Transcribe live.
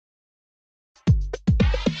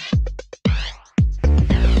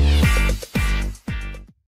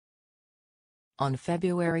On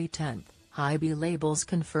February 10, HYBE Labels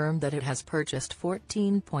confirmed that it has purchased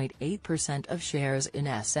 14.8% of shares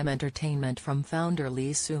in SM Entertainment from founder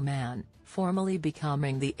Lee Soo-man, formally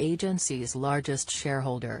becoming the agency's largest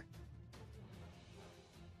shareholder.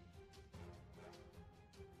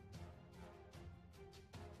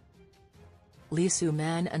 Lee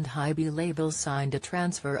Soo-man and HYBE Labels signed a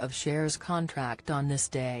transfer of shares contract on this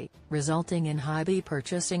day, resulting in HYBE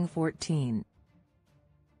purchasing 14.8%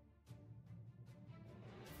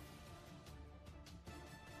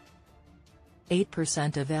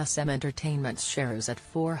 of SM Entertainment's shares at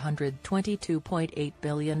 422.8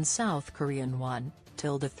 billion South Korean won,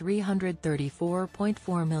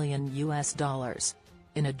 $334.4 million.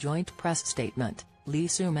 In a joint press statement, Lee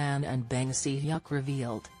Soo-man and Hyuk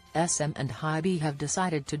revealed, SM and HYBE have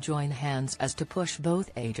decided to join hands as to push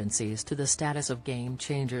both agencies to the status of game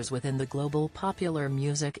changers within the global popular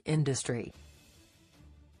music industry.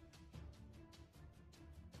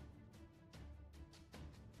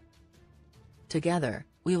 Together,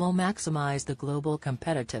 we will maximize the global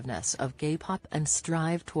competitiveness of K-pop and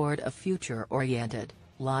strive toward a future-oriented,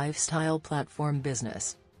 lifestyle platform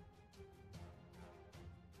business.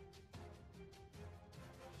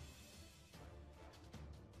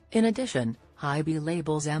 In addition, HYBE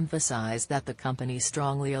Labels emphasize that the company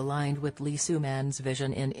strongly aligned with Lee Soo-man's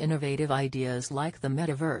vision in innovative ideas like the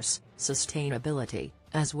metaverse, sustainability,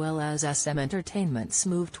 as well as SM Entertainment's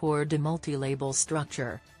move toward a multi-label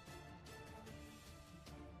structure.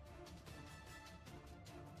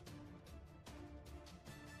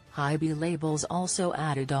 HYBE Labels also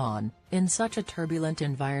added on, in such a turbulent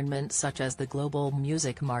environment such as the global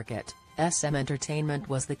music market, SM Entertainment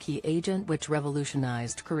was the key agent which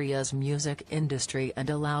revolutionized Korea's music industry and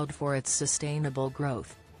allowed for its sustainable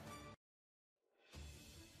growth.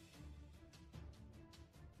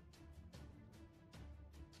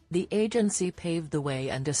 The agency paved the way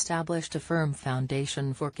and established a firm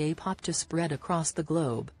foundation for K-pop to spread across the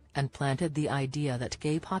globe, and planted the idea that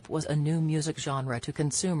K-pop was a new music genre to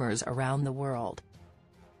consumers around the world.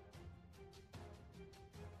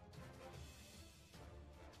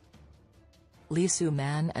 Lee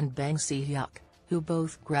Soo-man and Hyuk, who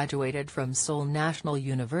both graduated from Seoul National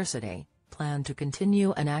University, plan to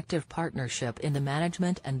continue an active partnership in the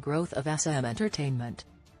management and growth of SM Entertainment.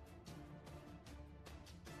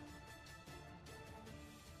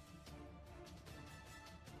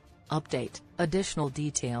 Update: additional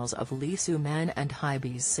details of Lee Soo-man and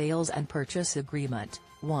HYBE's sales and purchase agreement.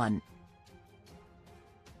 1.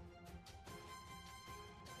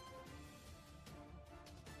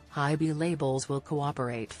 HYBE Labels will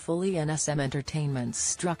cooperate fully in SM Entertainment's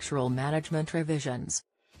structural management revisions.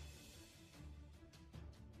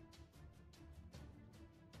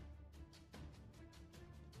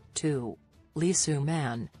 2. Lee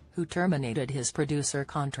Soo-man, who terminated his producer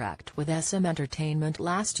contract with SM Entertainment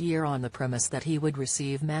last year on the premise that he would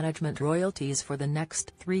receive management royalties for the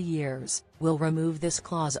next 3 years, will remove this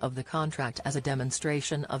clause of the contract as a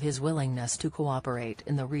demonstration of his willingness to cooperate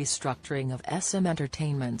in the restructuring of SM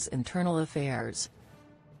Entertainment's internal affairs.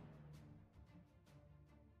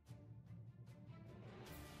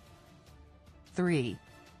 3.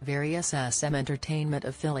 Various SM Entertainment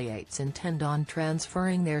affiliates intend on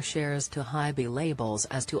transferring their shares to HYBE Labels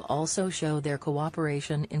as to also show their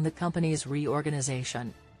cooperation in the company's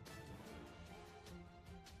reorganization.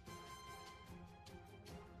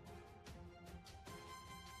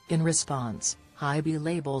 In response, HYBE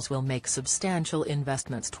Labels will make substantial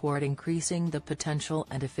investments toward increasing the potential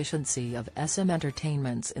and efficiency of SM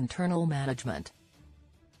Entertainment's internal management.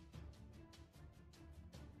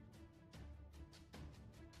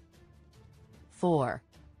 4.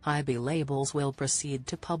 HYBE Labels will proceed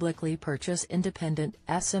to publicly purchase independent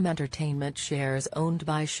SM Entertainment shares owned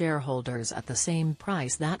by shareholders at the same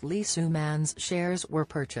price that Lee Soo-man's shares were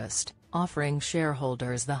purchased, offering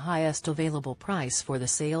shareholders the highest available price for the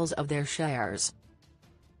sales of their shares.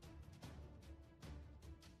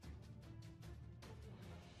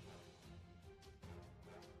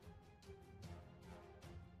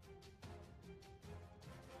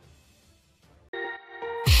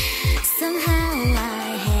 Somehow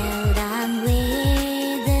I held on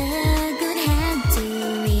with a good hand to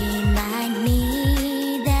remind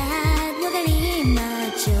me that we're very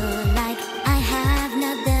mature. Like I have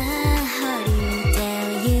not the heart to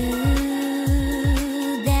tell you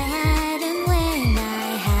that, and when I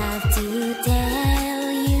have to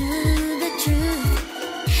tell you the truth,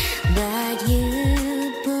 but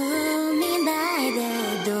you pulled me by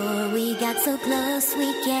the door. We got so close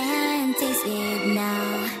we can taste it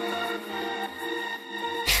now.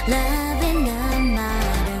 Love